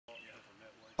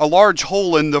A large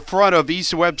hole in the front of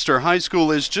East Webster High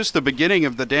School is just the beginning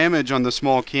of the damage on the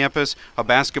small campus. A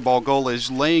basketball goal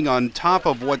is laying on top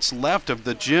of what's left of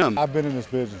the gym. I've been in this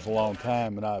business a long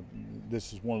time, and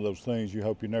this is one of those things you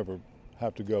hope you never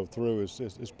have to go through.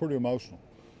 It's pretty emotional.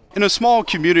 In a small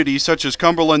community such as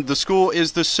Cumberland, the school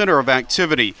is the center of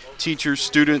activity. Teachers,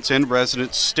 students, and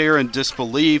residents stare in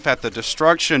disbelief at the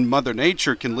destruction Mother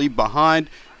Nature can leave behind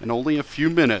in only a few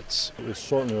minutes. It's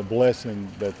certainly a blessing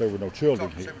that there were no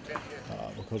children here,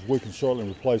 because we can certainly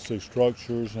replace these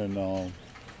structures and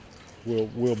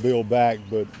we'll build back,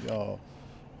 but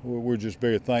we're just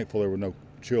very thankful there were no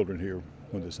children here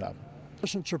when this happened. It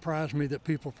doesn't surprise me that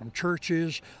people from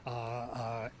churches,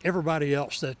 everybody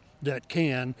else that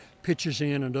can, pitches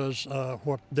in and does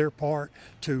their part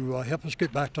to help us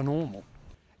get back to normal.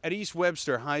 At East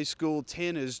Webster High School,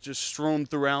 tin is just strewn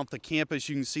throughout the campus.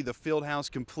 You can see the field house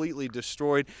completely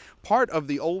destroyed. Part of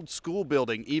the old school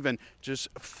building even just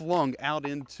flung out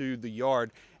into the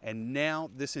yard. And now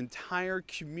this entire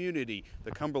community, the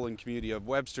Cumberland community of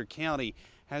Webster County,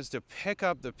 has to pick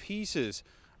up the pieces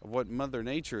of what Mother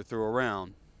Nature threw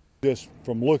around. Just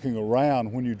from looking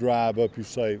around, when you drive up, you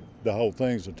say the whole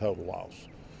thing's a total loss.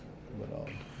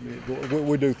 But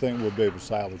we do think we'll be able to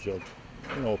salvage a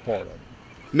part of it.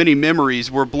 Many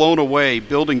memories were blown away,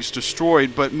 buildings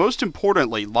destroyed, but most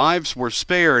importantly, lives were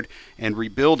spared and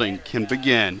rebuilding can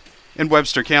begin. In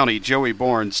Webster County, Joey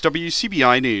Barnes,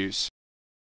 WCBI News.